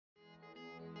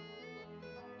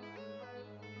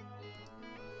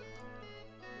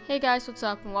Hey guys, what's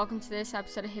up, and welcome to this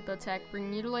episode of Hippo Tech,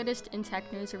 bringing you the latest in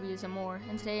tech news, reviews, and more.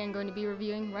 And today I'm going to be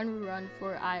reviewing Run Roo Run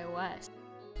for iOS.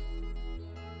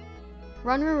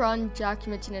 Run Roo Run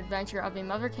documents an adventure of a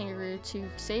mother kangaroo to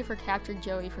save her captured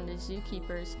joey from the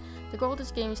zookeepers. The goal of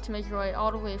this game is to make your way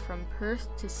all the way from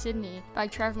Perth to Sydney by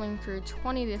traveling through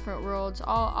 20 different worlds,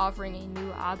 all offering a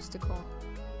new obstacle.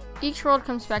 Each world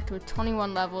comes packed with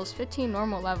 21 levels, 15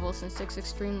 normal levels, and 6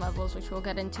 extreme levels, which we'll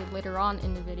get into later on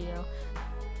in the video.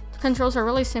 Controls are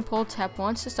really simple. Tap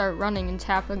once to start running and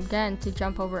tap again to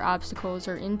jump over obstacles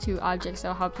or into objects that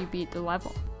will help you beat the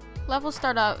level. Levels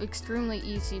start out extremely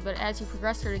easy, but as you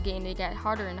progress through the game they get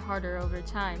harder and harder over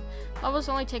time. Levels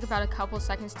only take about a couple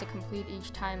seconds to complete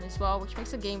each time as well, which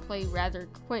makes the gameplay rather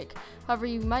quick. However,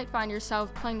 you might find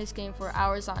yourself playing this game for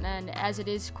hours on end as it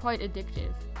is quite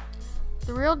addictive.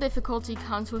 The real difficulty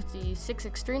comes with the 6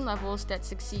 extreme levels that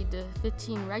succeed the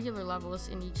 15 regular levels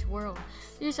in each world.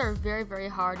 These are very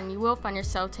hard, and you will find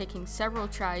yourself taking several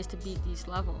tries to beat these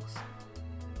levels.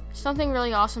 Something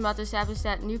really awesome about this app is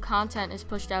that new content is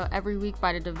pushed out every week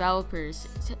by the developers.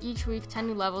 Each week 10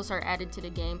 new levels are added to the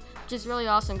game, which is really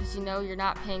awesome because you know you're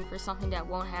not paying for something that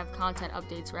won't have content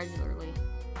updates regularly.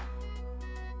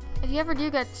 If you ever do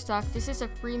get stuck, this is a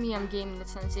freemium game in the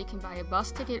sense that you can buy a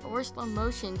bus ticket or slow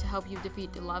motion to help you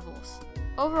defeat the levels.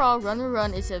 Overall, Run Roo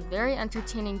Run is a very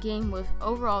entertaining game with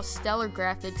overall stellar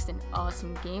graphics and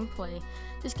awesome gameplay.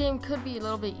 This game could be a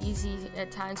little bit easy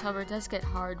at times, however it does get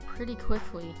hard pretty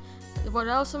quickly. What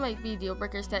also might be a deal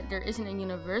breaker is that there isn't a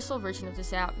universal version of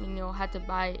this app, meaning you'll have to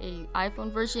buy an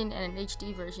iPhone version and an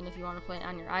HD version if you want to play it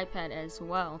on your iPad as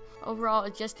well. Overall,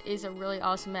 it just is a really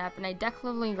awesome app, and I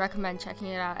definitely recommend checking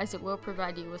it out as it will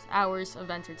provide you with hours of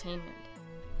entertainment.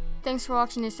 Thanks for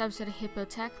watching this episode of Hippo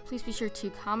Tech. Please be sure to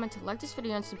comment, like this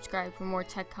video, and subscribe for more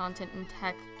tech content and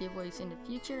tech giveaways in the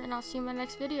future, and I'll see you in my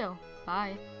next video.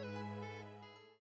 Bye!